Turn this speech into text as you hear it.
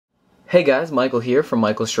Hey guys, Michael here from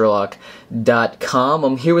michaelsherlock.com.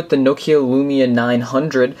 I'm here with the Nokia Lumia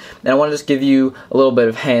 900, and I want to just give you a little bit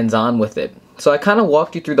of hands-on with it. So I kind of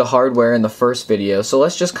walked you through the hardware in the first video, so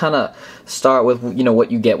let's just kind of start with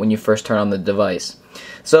what you get when you first turn on the device.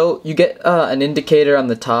 So you get an indicator on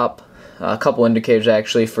the top, a couple indicators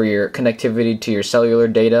actually, for your connectivity to your cellular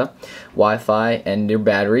data, Wi-Fi, and your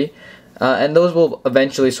battery. And those will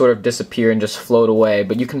eventually sort of disappear and just float away,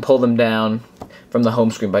 but you can pull them down from the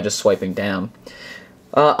home screen by just swiping down.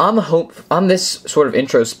 On this sort of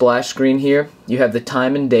intro splash screen here, you have the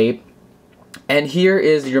time and date, and here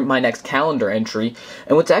is my next calendar entry.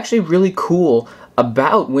 And what's actually really cool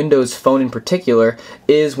about Windows Phone in particular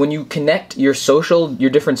is when you connect your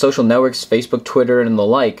different social networks, Facebook, Twitter, and the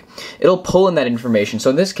like, it'll pull in that information. So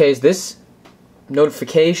in this case, this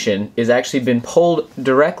notification is actually been pulled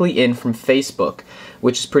directly in from Facebook,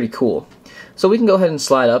 which is pretty cool. So we can go ahead and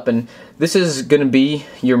slide up, and this is going to be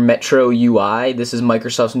your Metro UI. This is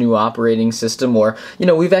Microsoft's new operating system, or,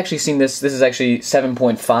 we've actually seen this. This is actually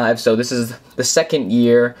 7.5, so this is the second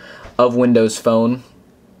year of Windows Phone,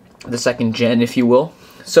 the second gen, if you will.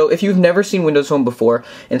 So if you've never seen Windows Phone before,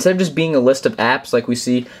 instead of just being a list of apps like we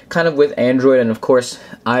see kind of with Android and, of course,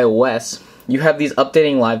 iOS, you have these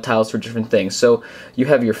updating live tiles for different things. So you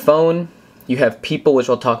have your phone, you have people, which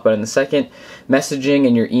I'll talk about in a second, messaging,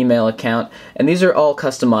 and your email account, and these are all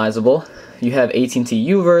customizable. You have AT&T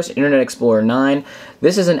Uverse, Internet Explorer 9.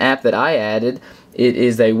 This is an app that I added. It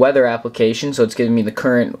is a weather application, so it's giving me the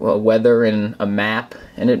current weather and a map,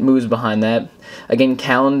 and it moves behind that. Again,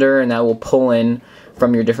 calendar, and that will pull in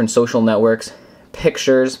from your different social networks,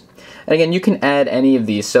 pictures, and again, you can add any of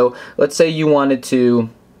these. So let's say you wanted to,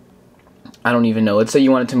 let's say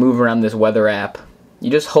you wanted to move around this weather app. You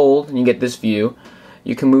just hold and you get this view.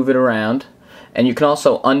 You can move it around, and you can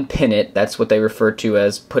also unpin it. That's what they refer to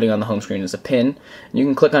as putting on the home screen as a pin. And you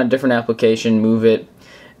can click on a different application, move it,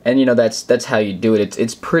 and that's how you do it.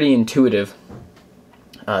 It's pretty intuitive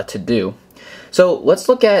to do. So let's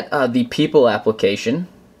look at the people application.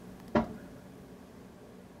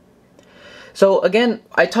 So again,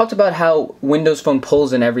 I talked about how Windows Phone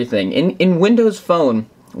pulls in everything. In Windows Phone,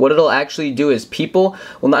 what it'll actually do is people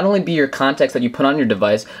will not only be your contacts that you put on your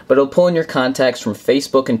device, but it'll pull in your contacts from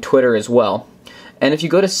Facebook and Twitter as well. And if you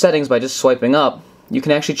go to settings by just swiping up, you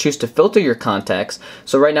can actually choose to filter your contacts.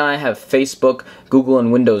 So right now I have Facebook, Google,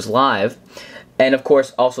 and Windows Live, and of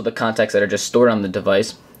course also the contacts that are just stored on the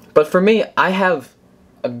device. But for me, I have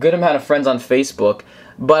a good amount of friends on Facebook,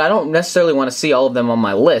 but I don't necessarily want to see all of them on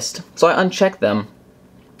my list, so I uncheck them.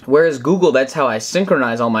 Whereas Google, that's how I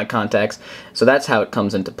synchronize all my contacts, so that's how it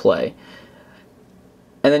comes into play.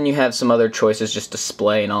 And then you have some other choices, just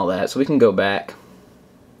display and all that, so we can go back.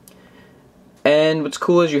 And what's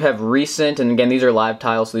cool is you have recent, and again, these are live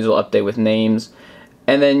tiles, so these will update with names.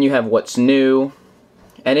 And then you have what's new.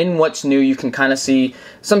 And in what's new, you can kind of see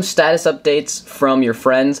some status updates from your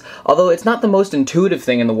friends, although it's not the most intuitive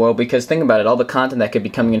thing in the world, because think about it, all the content that could be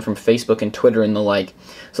coming in from Facebook and Twitter and the like.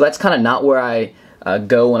 So that's kind of not where I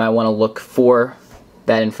go when I want to look for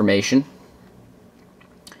that information.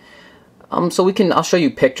 I'll show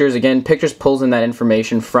you pictures. Again, pictures pulls in that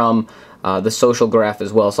information from the social graph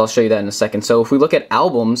as well, so I'll show you that in a second. So if we look at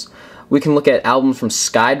albums, we can look at albums from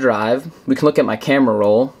SkyDrive. We can look at my camera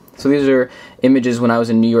roll. So these are images when I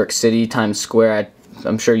was in New York City, Times Square.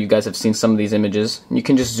 I'm sure you guys have seen some of these images. You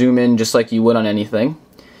can just zoom in just like you would on anything.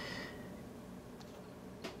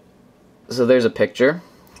 So there's a picture.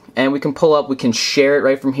 And we can pull up, we can share it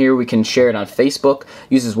right from here. We can share it on Facebook,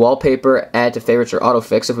 use as wallpaper, add to favorites, or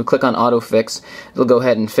autofix. If we click on autofix, it'll go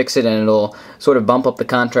ahead and fix it, and it'll sort of bump up the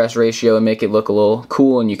contrast ratio and make it look a little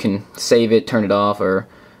cool, and you can save it, turn it off, or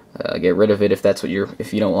get rid of it if that's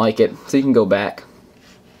if you don't like it. So you can go back.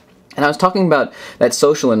 And I was talking about that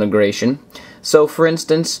social integration. So for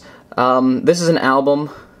instance, this is an album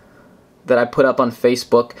that I put up on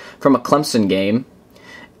Facebook from a Clemson game.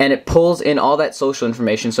 And it pulls in all that social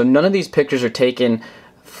information, so none of these pictures are taken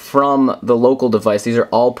from the local device. These are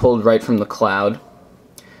all pulled right from the cloud.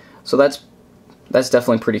 So that's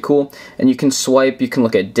definitely pretty cool. And you can swipe, you can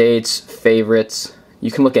look at dates, favorites, you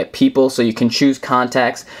can look at people, so you can choose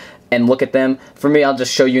contacts and look at them. For me, I'll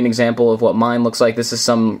just show you an example of what mine looks like. This is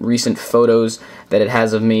some recent photos that it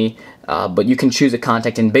has of me, but you can choose a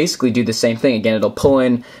contact and basically do the same thing. Again, it'll pull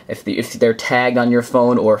in if they're tagged on your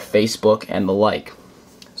phone or Facebook and the like.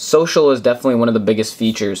 Social is definitely one of the biggest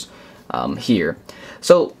features here.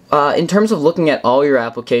 So in terms of looking at all your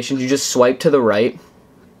applications, you just swipe to the right,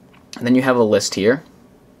 and then you have a list here.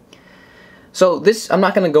 So this, I'm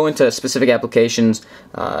not going to go into specific applications,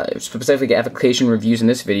 specific application reviews in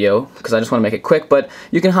this video, because I just want to make it quick, but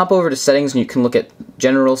you can hop over to settings and you can look at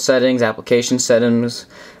general settings, application settings,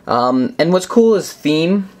 and what's cool is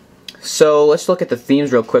theme. So let's look at the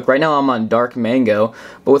themes real quick. Right now I'm on dark mango,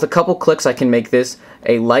 but with a couple clicks I can make this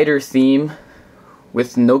a lighter theme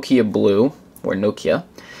with Nokia blue, or Nokia,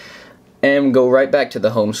 and go right back to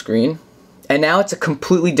the home screen. And now it's a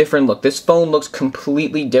completely different look. This phone looks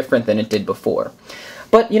completely different than it did before.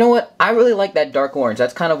 But you know what? I really like that dark orange.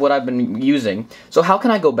 That's kind of what I've been using. So how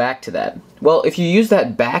can I go back to that? Well, if you use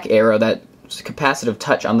that back arrow, that capacitive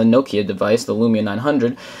touch on the Nokia device, the Lumia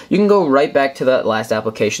 900, you can go right back to that last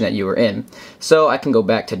application that you were in. So I can go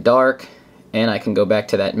back to dark, and I can go back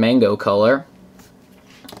to that mango color.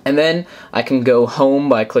 And then I can go home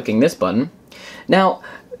by clicking this button. Now,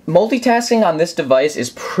 multitasking on this device is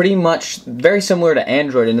pretty much very similar to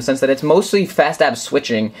Android in the sense that it's mostly fast app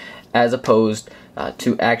switching as opposed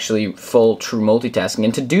to actually full true multitasking.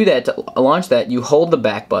 And to do that, to launch that, you hold the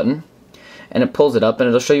back button and it pulls it up and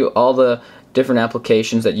it'll show you all the different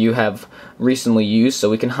applications that you have recently used. So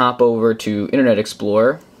we can hop over to Internet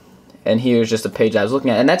Explorer, and here's just a page I was looking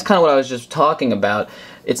at, and that's kind of what I was just talking about.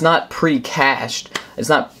 It's not pre-cached. It's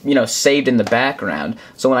not, you know, saved in the background.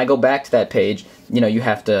 So when I go back to that page, you know, you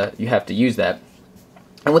have to use that.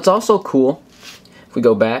 And what's also cool, if we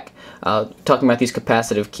go back, talking about these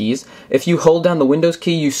capacitive keys, if you hold down the Windows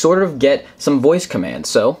key, you sort of get some voice commands.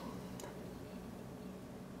 So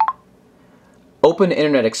open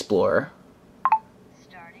Internet Explorer.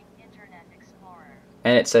 Starting Internet Explorer.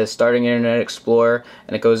 And it says starting Internet Explorer,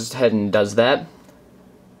 and it goes ahead and does that.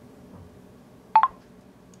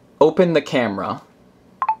 Open the camera.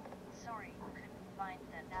 Sorry, couldn't find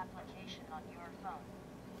that application on your phone.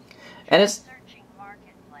 And it's Searching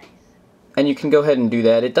Marketplace. and you can go ahead and do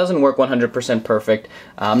that. It doesn't work 100% perfect.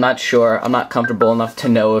 I'm not sure. I'm not comfortable enough to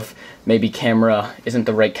know if maybe camera isn't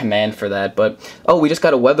the right command for that. But oh, we just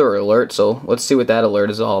got a weather alert, so let's see what that alert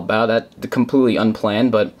is all about. That's completely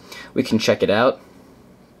unplanned, but we can check it out.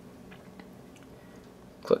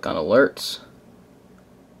 Click on alerts.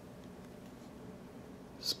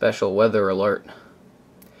 Special weather alert.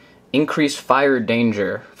 Increased fire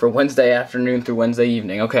danger for Wednesday afternoon through Wednesday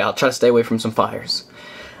evening. Okay, I'll try to stay away from some fires.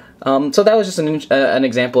 So that was just an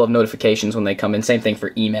example of notifications when they come in. Same thing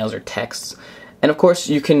for emails or texts. And of course,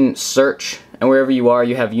 you can search, and wherever you are,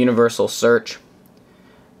 you have universal search.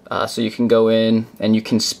 So you can go in and you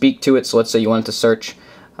can speak to it. So let's say you wanted to search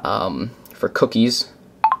for cookies.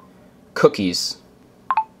 Cookies.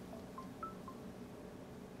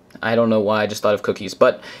 I don't know why I just thought of cookies,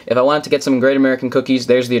 but if I wanted to get some Great American Cookies,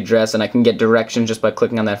 there's the address, and I can get directions just by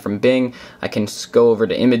clicking on that from Bing. I can go over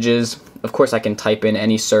to images. Of course, I can type in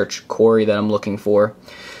any search query that I'm looking for.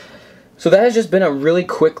 So that has just been a really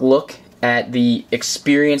quick look at the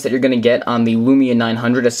experience that you're going to get on the Lumia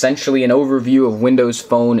 900, essentially an overview of Windows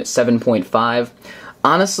Phone 7.5.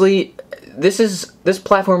 Honestly, this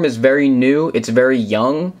platform is very new. It's very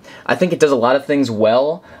young. I think it does a lot of things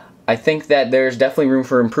well. I think that there's definitely room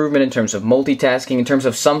for improvement in terms of multitasking, in terms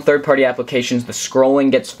of some third-party applications. The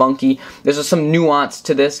scrolling gets funky. There's some nuance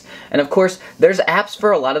to this. And of course, there's apps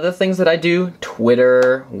for a lot of the things that I do,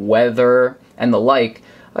 Twitter, weather, and the like.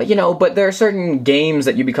 You know, but there are certain games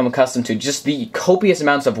that you become accustomed to. Just the copious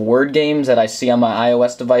amounts of word games that I see on my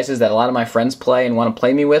iOS devices that a lot of my friends play and want to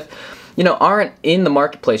play me with, you know, aren't in the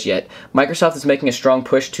marketplace yet. Microsoft is making a strong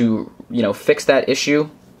push to, you know, fix that issue.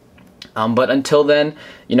 But until then,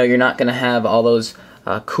 you know, you're not going to have all those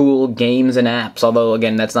cool games and apps, although,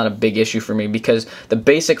 again, that's not a big issue for me because the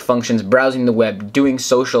basic functions, browsing the web, doing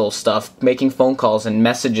social stuff, making phone calls and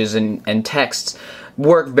messages and texts,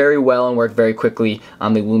 work very well and work very quickly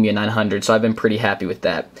on the Lumia 900, so I've been pretty happy with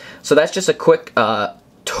that. So that's just a quick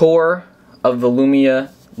tour of the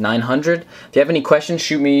Lumia 900. If you have any questions,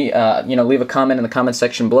 shoot me, you know, leave a comment in the comment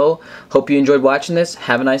section below. Hope you enjoyed watching this.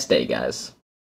 Have a nice day, guys.